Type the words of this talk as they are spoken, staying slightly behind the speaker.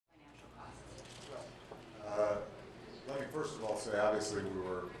today. Obviously, we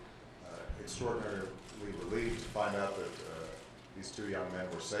were extraordinarily relieved to find out that these two young men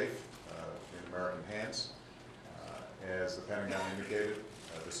were safe in American hands. As the Pentagon indicated,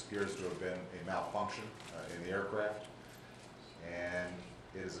 this appears to have been a malfunction in the aircraft, and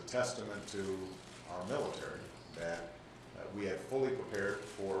it is a testament to our military that we had fully prepared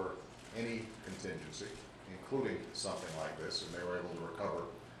for any contingency, including something like this, and they were able to recover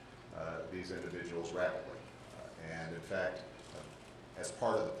these individuals rapidly. And in fact, as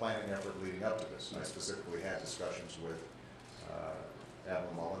part of the planning effort leading up to this, I specifically had discussions with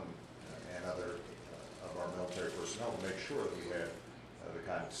Admiral Mullen and other of our military personnel to make sure that we had the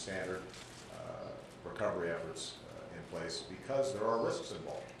kind of standard recovery efforts in place, because there are risks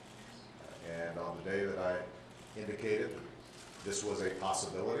involved. And on the day that I indicated that this was a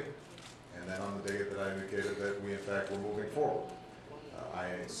possibility, and then on the day that I indicated that we in fact were moving forward, I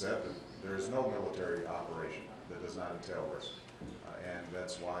said that there is no military operation that does not entail risk. And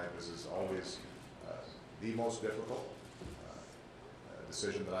that's why this is always the most difficult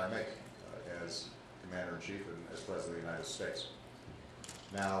decision that I make as Commander-in-Chief and as President of the United States.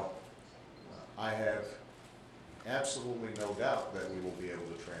 Now, I have absolutely no doubt that we will be able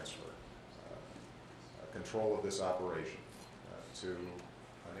to transfer control of this operation to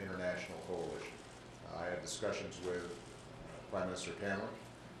an international coalition. I had discussions with Prime Minister Cameron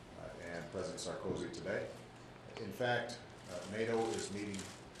and President Sarkozy today. In fact, NATO is meeting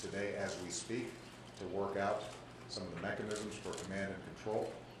today as we speak to work out some of the mechanisms for command and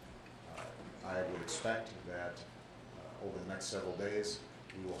control. I would expect that over the next several days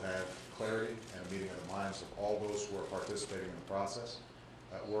we will have clarity and a meeting of the minds of all those who are participating in the process.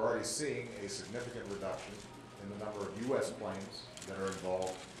 We're already seeing a significant reduction in the number of U.S. planes that are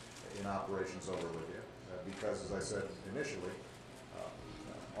involved in operations over Libya, because, as I said initially,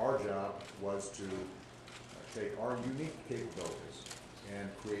 our job was to take our unique capabilities and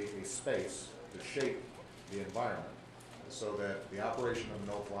create a space to shape the environment so that the operation of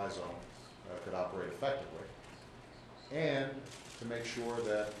the no-fly zone could operate effectively, and to make sure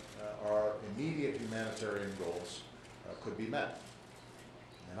that our immediate humanitarian goals could be met.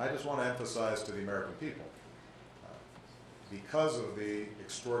 And I just want to emphasize to the American people, because of the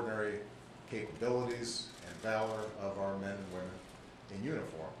extraordinary capabilities and valor of our men and women in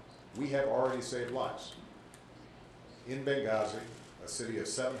uniform, we have already saved lives. In Benghazi, a city of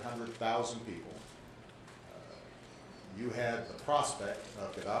 700,000 people, you had the prospect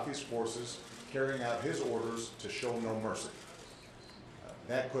of Gaddafi's forces carrying out his orders to show no mercy.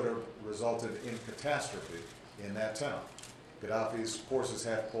 That could have resulted in catastrophe in that town. Gaddafi's forces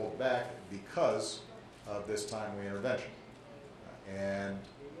have pulled back because of this timely intervention. And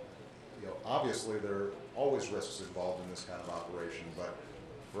obviously there are always risks involved in this kind of operation, but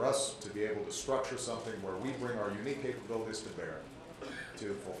for us to be able to structure something where we bring our unique capabilities to bear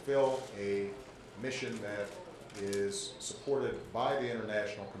to fulfill a mission that is supported by the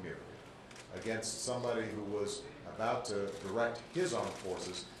international community against somebody who was about to direct his armed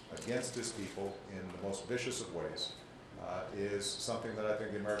forces against his people in the most vicious of ways, is something that I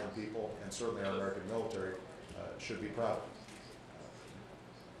think the American people, and certainly our American military, should be proud of.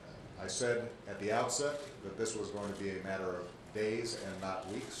 I said at the outset that this was going to be a matter of days and not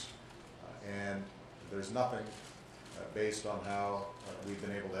weeks, and there's nothing based on how we've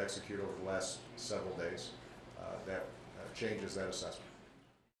been able to execute over the last several days that changes that assessment.